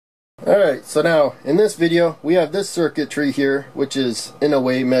Alright, so now in this video we have this circuitry here, which is in a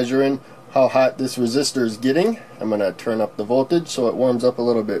way measuring how hot this resistor is getting. I'm going to turn up the voltage so it warms up a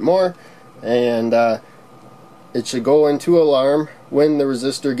little bit more, and it should go into alarm when the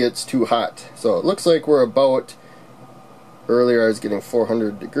resistor gets too hot. So it looks like we're about, earlier I was getting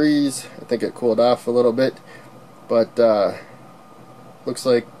 400 degrees. I think it cooled off a little bit, but looks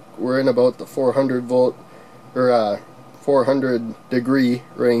like we're in about the 400 volt or 400 degree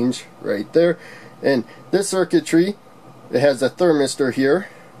range right there. And this circuitry, it has a thermistor here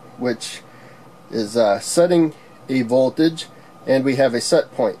which is setting a voltage, and we have a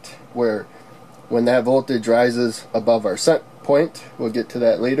set point where when that voltage rises above our set point, we'll get to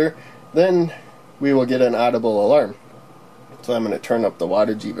that later, then we will get an audible alarm. So I'm going to turn up the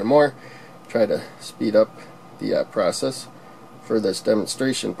wattage even more, try to speed up the process for this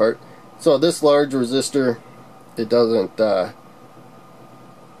demonstration part. So this large resistor, it doesn't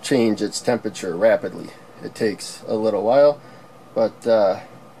change its temperature rapidly. It takes a little while, but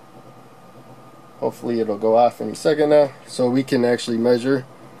hopefully it'll go off any second now, so we can actually measure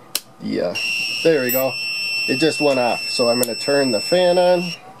the there we go, it just went off. So I'm going to turn the fan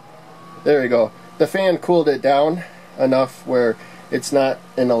on. There we go, the fan cooled it down enough where it's not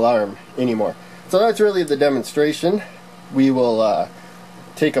an alarm anymore. So that's really the demonstration. We will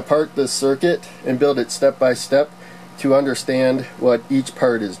take apart this circuit and build it step by step to understand what each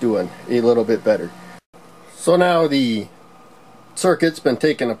part is doing a little bit better. So now the circuit's been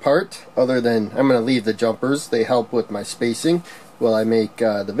taken apart, other than I'm going to leave the jumpers. They help with my spacing while I make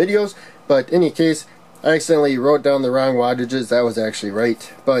the videos. But in any case, I accidentally wrote down the wrong wattages. That was actually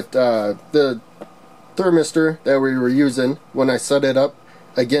right. But the thermistor that we were using, when I set it up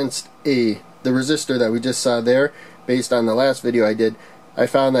against the resistor that we just saw there, based on the last video I did, I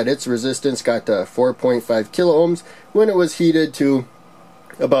found that its resistance got to 4.5 kilo ohms when it was heated to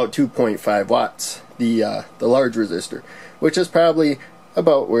about 2.5 watts, the large resistor, which is probably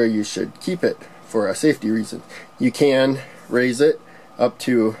about where you should keep it for a safety reason. You can raise it up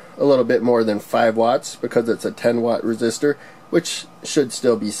to a little bit more than 5 watts because it's a 10 watt resistor, which should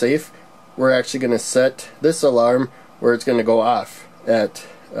still be safe. We're actually going to set this alarm where it's going to go off at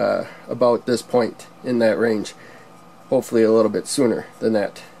about this point in that range. Hopefully a little bit sooner than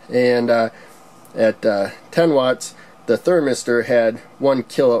that. And at 10 watts, the thermistor had 1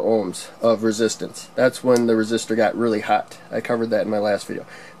 kilo ohms of resistance. That's when the resistor got really hot. I covered that in my last video.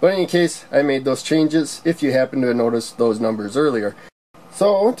 But in any case, I made those changes if you happen to notice those numbers earlier.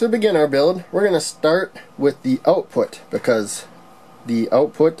 So to begin our build, we're going to start with the output, because the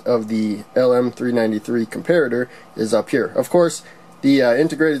output of the LM393 comparator is up here. Of course, the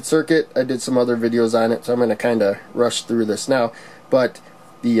integrated circuit, I did some other videos on it, so I'm going to kind of rush through this now. But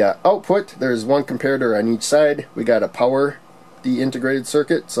the output, there's one comparator on each side. We got to power the integrated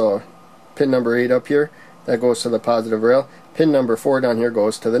circuit, so pin number 8 up here, that goes to the positive rail. Pin number 4 down here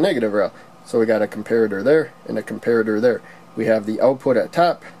goes to the negative rail. So we got a comparator there and a comparator there. We have the output at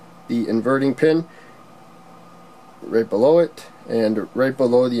top, the inverting pin right below it, and right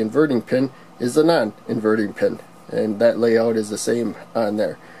below the inverting pin is the non-inverting pin. And that layout is the same on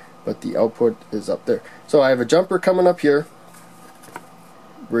there, but the output is up there. So I have a jumper coming up here.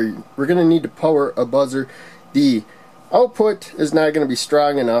 We're going to need to power a buzzer. The output is not going to be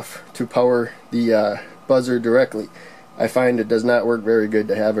strong enough to power the buzzer directly. I find it does not work very good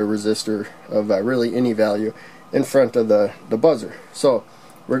to have a resistor of really any value in front of the buzzer. So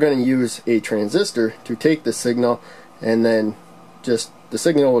we're going to use a transistor to take the signal, and then just the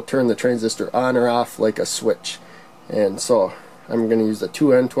signal will turn the transistor on or off like a switch. And so I'm going to use the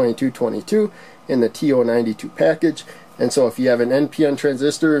 2N2222 in the TO92 package. And so if you have an NPN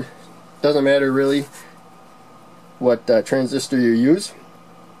transistor, doesn't matter really what transistor you use,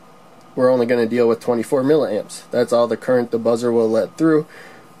 we're only going to deal with 24 milliamps. That's all the current the buzzer will let through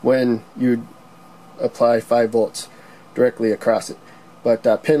when you apply 5 volts directly across it.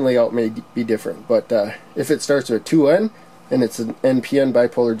 But pin layout may be different. But if it starts with 2N, and it's an NPN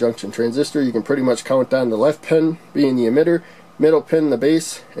bipolar junction transistor, you can pretty much count on the left pin being the emitter, middle pin the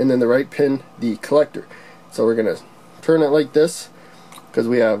base, and then the right pin the collector. So we're going to turn it like this, because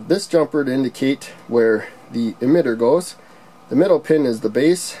we have this jumper to indicate where the emitter goes. The middle pin is the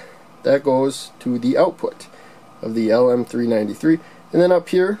base, that goes to the output of the LM393. And then up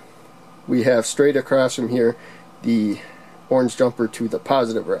here, we have straight across from here the orange jumper to the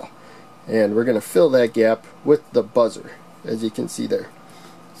positive rail. And we're going to fill that gap with the buzzer, as you can see there.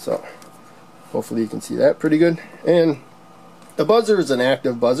 So hopefully you can see that pretty good. And the buzzer is an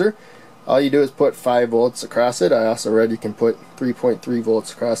active buzzer. All you do is put 5 volts across it. I also read you can put 3.3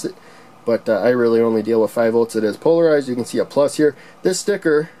 volts across it. but I really only deal with 5 volts. It is polarized. You can see a plus here. This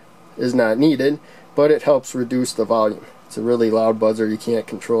sticker is not needed, but it helps reduce the volume. It's a really loud buzzer. You can't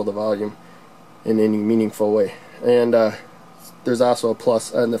control the volume in any meaningful way. And there's also a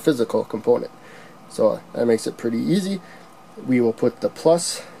plus on the physical component, so that makes it pretty easy. We will put the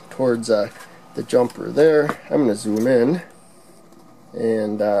plus towards the jumper there. I'm going to zoom in,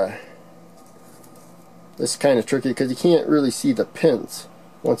 and this is kind of tricky because you can't really see the pins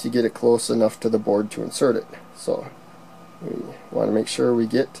once you get it close enough to the board to insert it. So we want to make sure we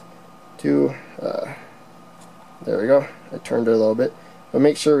get to there we go. I turned it a little bit, but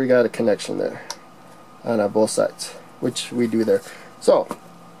make sure we got a connection there on both sides, which we do there. So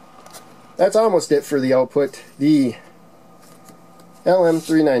that's almost it for the output. The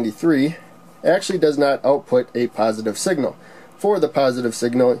LM393 actually does not output a positive signal. For the positive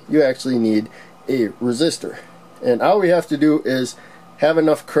signal, you actually need a resistor, and all we have to do is have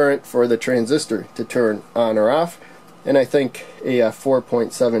enough current for the transistor to turn on or off, and I think a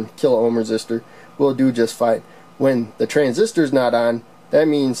 4.7 kilo ohm resistor will do just fine. When the transistor is not on, that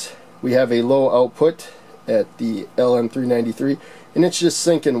means we have a low output at the LM393, and it's just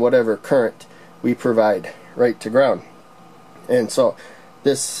sinking whatever current we provide right to ground. And so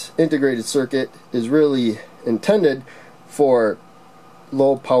this integrated circuit is really intended for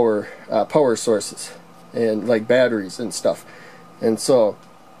low power power sources, and like batteries and stuff. And so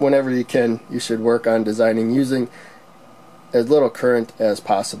whenever you can, you should work on designing using as little current as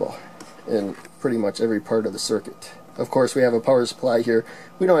possible in pretty much every part of the circuit. Of course, we have a power supply here.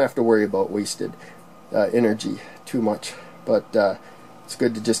 We don't have to worry about wasted energy too much, but it's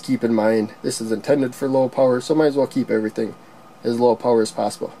good to just keep in mind this is intended for low power, so might as well keep everything as low power as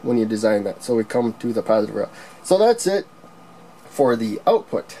possible when you design that. So we come to the positive rail. So that's it for the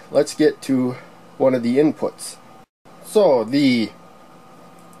output. Let's get to one of the inputs. So the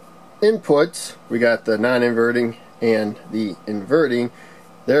inputs, we got the non-inverting and the inverting.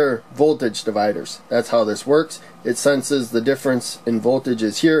 They're voltage dividers. That's how this works. It senses the difference in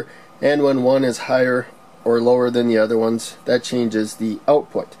voltages here, and when one is higher or lower than the other ones, that changes the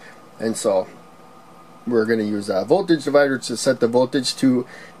output. And so we're going to use voltage dividers to set the voltage. To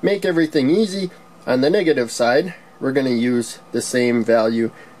make everything easy, on the negative side, we're going to use the same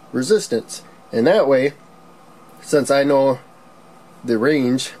value resistance. And that way, since I know the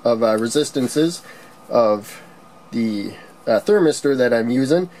range of resistances of the thermistor that I'm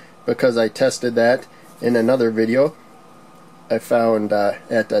using, because I tested that in another video, I found at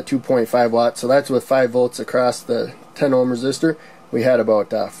 2.5 watts, so that's with 5 volts across the 10 ohm resistor, we had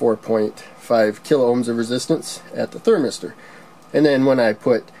about 4.5 kilo ohms of resistance at the thermistor. And then when I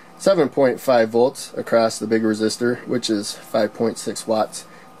put 7.5 volts across the big resistor, which is 5.6 watts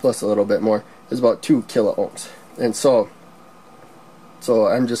plus a little bit more, is about 2 kilo ohms. And so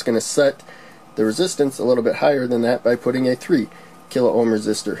I'm just going to set the resistance a little bit higher than that by putting a 3 kilo ohm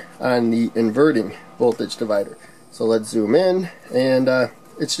resistor on the inverting voltage divider. So let's zoom in, and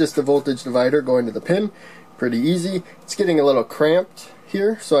it's just a voltage divider going to the pin. Pretty easy. It's getting a little cramped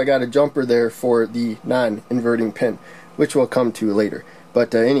here, so I got a jumper there for the non-inverting pin, which we'll come to later.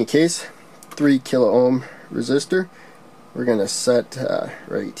 But in any case, 3 kilo ohm resistor we're going to set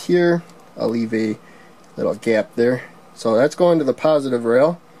right here. I'll leave a little gap there. So that's going to the positive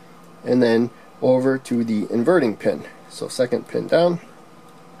rail, and then over to the inverting pin. So second pin down.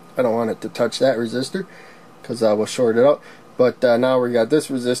 I don't want it to touch that resistor because I will short it out. But now we got this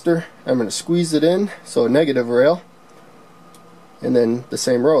resistor. I'm going to squeeze it in, so negative rail, and then the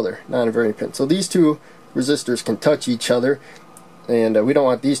same row there, non-inverting pin. So these two resistors can touch each other, and we don't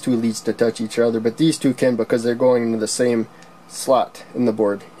want these two leads to touch each other, but these two can because they're going into the same slot in the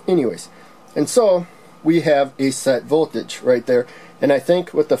board anyways. And so we have a set voltage right there, and I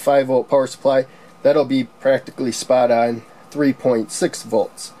think with the 5 volt power supply that'll be practically spot on 3.6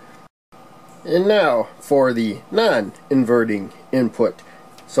 volts. And now for the non-inverting input.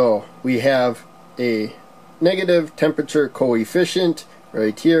 So we have a negative temperature coefficient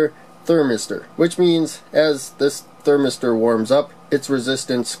right here, thermistor, which means as this thermistor warms up, its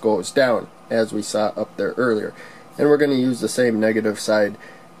resistance goes down, as we saw up there earlier. And we're going to use the same negative side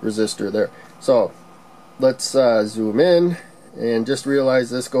resistor there. So let's zoom in and just realize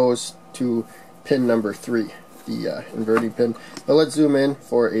this goes to pin number 3, the inverting pin. But let's zoom in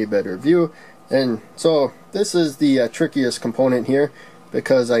for a better view. And so this is the trickiest component here,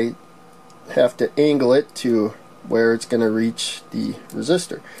 because I have to angle it to where it's going to reach the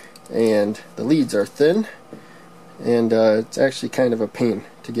resistor, and the leads are thin, and it's actually kind of a pain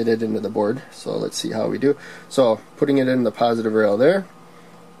to get it into the board. So let's see how we do. So putting it in the positive rail there,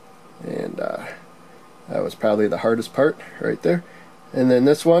 and that was probably the hardest part right there. And then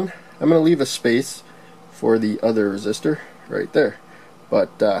this one, I'm going to leave a space for the other resistor right there,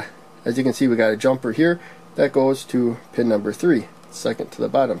 but as you can see, we got a jumper here that goes to pin number 3, second to the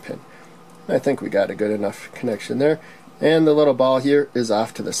bottom pin. I think we got a good enough connection there. And the little ball here is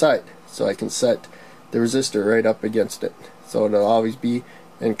off to the side, so I can set the resistor right up against it, so it'll always be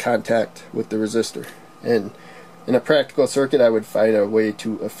in contact with the resistor. And in a practical circuit, I would find a way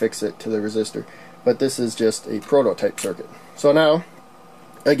to affix it to the resistor, but this is just a prototype circuit. So now,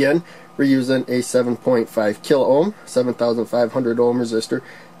 again, we're using a 7.5 kilo ohm, 7,500 ohm resistor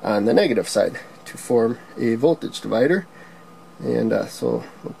on the negative side to form a voltage divider. And so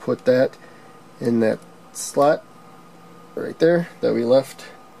we'll put that in that slot right there that we left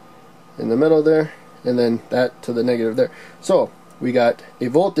in the middle there, and then that to the negative there. So we got a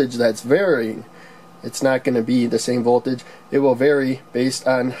voltage that's varying. It's not going to be the same voltage. It will vary based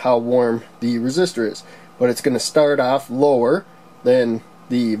on how warm the resistor is, but it's going to start off lower than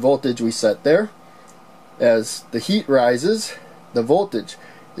the voltage we set there. As the heat rises, the voltage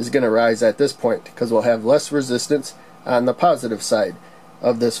is going to rise at this point because we'll have less resistance on the positive side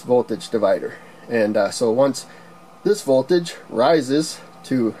of this voltage divider. And so once this voltage rises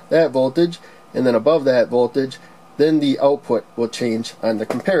to that voltage, and then above that voltage, then the output will change on the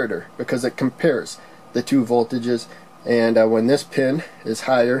comparator because it compares the two voltages, and when this pin is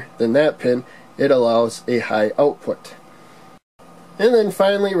higher than that pin, it allows a high output. And then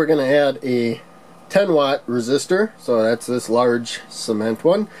finally we're going to add a 10 watt resistor, so that's this large cement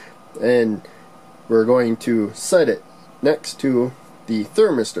one, and we're going to set it next to the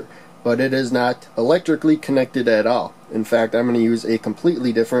thermistor, but it is not electrically connected at all. In fact, I'm going to use a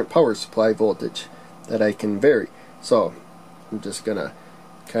completely different power supply voltage that I can vary. So I'm just going to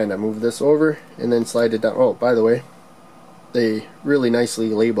kind of move this over and then slide it down. Oh, by the way, they really nicely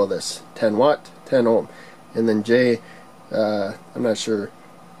label this 10 watt, 10 ohm, and then J, I'm not sure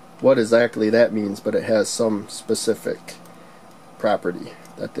what exactly that means, but it has some specific property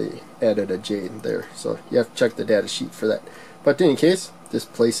that they added a J in there, so you have to check the data sheet for that. But in any case,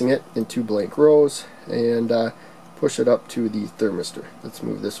 just placing it in 2 blank rows and push it up to the thermistor. Let's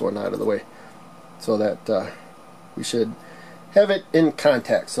move this one out of the way so that we should have it in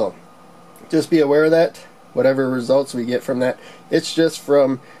contact. So just be aware of that. Whatever results we get from that, it's just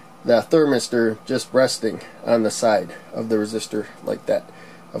from the thermistor just resting on the side of the resistor like that.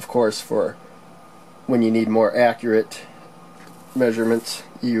 Of course, for when you need more accurate measurements,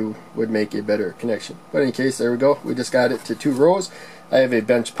 you would make a better connection. But in any case, there we go. We just got it to 2 rows. I have a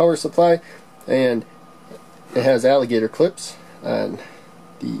bench power supply, and it has alligator clips on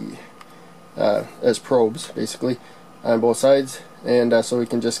the as probes basically on both sides, and so we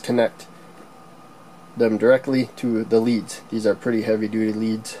can just connect them directly to the leads. These are pretty heavy duty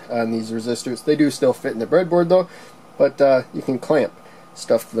leads on these resistors. They do still fit in the breadboard though, but you can clamp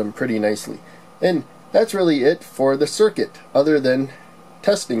stuff to them pretty nicely. And that's really it for the circuit, other than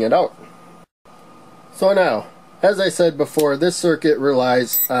testing it out. So now, as I said before, this circuit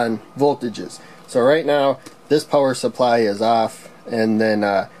relies on voltages. So right now, this power supply is off, and then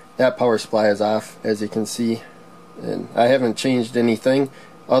that power supply is off, as you can see. And I haven't changed anything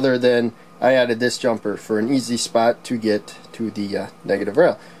other than I added this jumper for an easy spot to get to the negative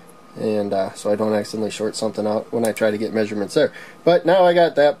rail, and so I don't accidentally short something out when I try to get measurements there. But now I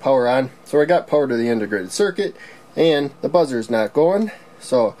got that power on, so I got power to the integrated circuit, and the buzzer's not going.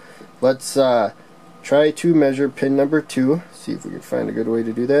 So let's try to measure pin number 2, see if we can find a good way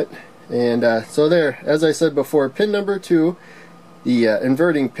to do that. And so there, as I said before, pin number 2, the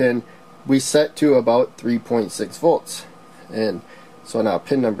inverting pin, we set to about 3.6 volts. And so now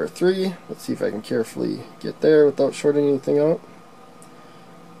pin number 3, let's see if I can carefully get there without shorting anything out.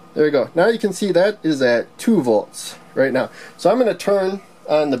 There we go. Now you can see that is at 2 volts right now. So I'm going to turn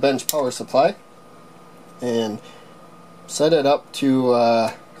on the bench power supply and set it up to,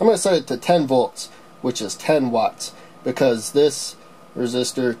 I'm going to set it to 10 volts, which is 10 watts, because this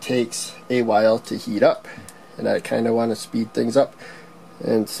resistor takes a while to heat up, and I kind of want to speed things up.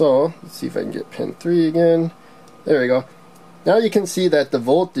 And so let's see if I can get pin 3 again. There we go. Now you can see that the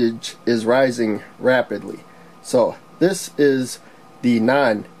voltage is rising rapidly. So this is the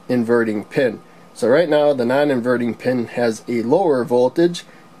non-inverting pin. So right now the non-inverting pin has a lower voltage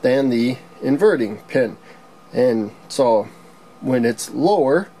than the inverting pin. And so when it's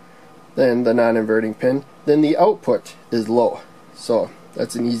lower than the non-inverting pin, then the output is low. So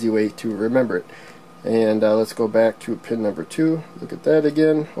that's an easy way to remember it. And let's go back to pin number 2. Look at that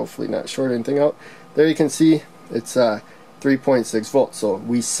again. Hopefully not short anything out. There you can see it's 3.6 volts. So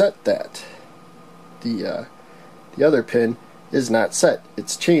we set that. The other pin is not set.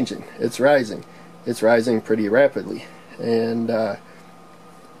 It's changing. It's rising. It's rising pretty rapidly. And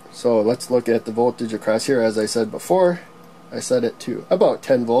so let's look at the voltage across here. As I said before, I set it to about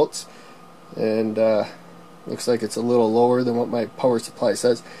 10 volts, and looks like it's a little lower than what my power supply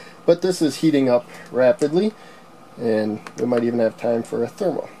says, but this is heating up rapidly, and we might even have time for a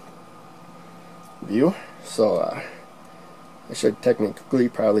thermal view. So I should technically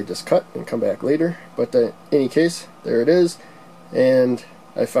probably just cut and come back later, but in any case, there it is, and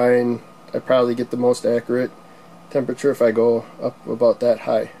I find I probably get the most accurate temperature if I go up about that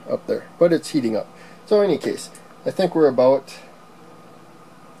high up there, but it's heating up. So in any case, I think we're about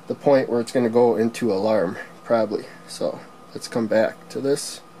the point where it's going to go into alarm probably. So let's come back to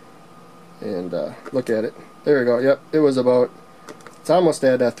this and look at it. There we go. Yep, it was about, it's almost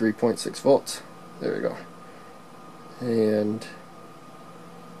at 3.6 volts. There we go. And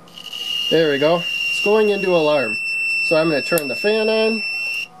there we go. It's going into alarm. So I'm going to turn the fan on.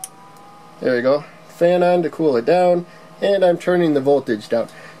 There we go. Fan on to cool it down, and I'm turning the voltage down.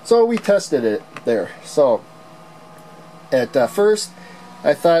 So we tested it there. So at first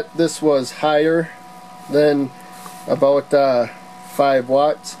I thought this was higher than about 5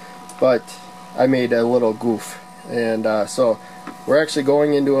 watts, but I made a little goof, and so we're actually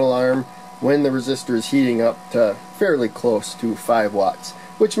going into an alarm when the resistor is heating up to fairly close to 5 watts,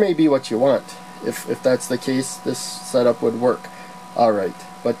 which may be what you want. If that's the case, this setup would work alright.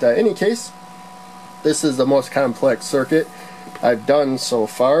 But in any case, this is the most complex circuit I've done so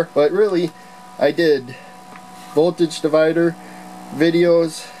far, but really I did voltage divider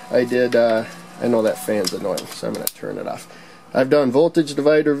videos. I did I know that fan's annoying, so I'm going to turn it off. I've done voltage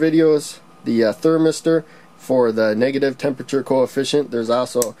divider videos, the thermistor for the negative temperature coefficient. There's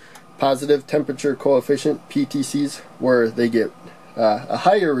also positive temperature coefficient, PTCs, where they get a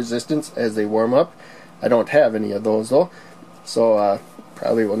higher resistance as they warm up. I don't have any of those though, so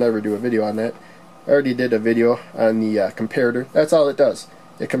probably will never do a video on that. I already did a video on the comparator. That's all it does.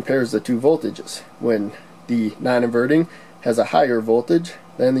 It compares the two voltages. When the non-inverting has a higher voltage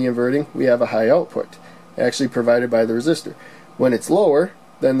than the inverting, we have a high output, actually provided by the resistor. When it's lower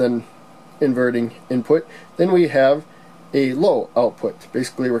than the inverting input, then we have a low output.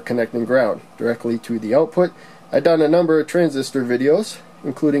 Basically, we're connecting ground directly to the output. I've done a number of transistor videos,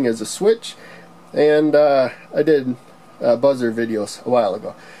 including as a switch, and I did buzzer videos a while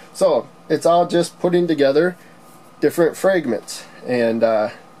ago. So it's all just putting together different fragments, and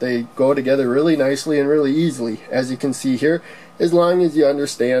they go together really nicely and really easily, as you can see here, as long as you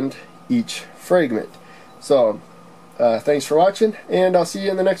understand each fragment. So thanks for watching, and I'll see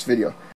you in the next video.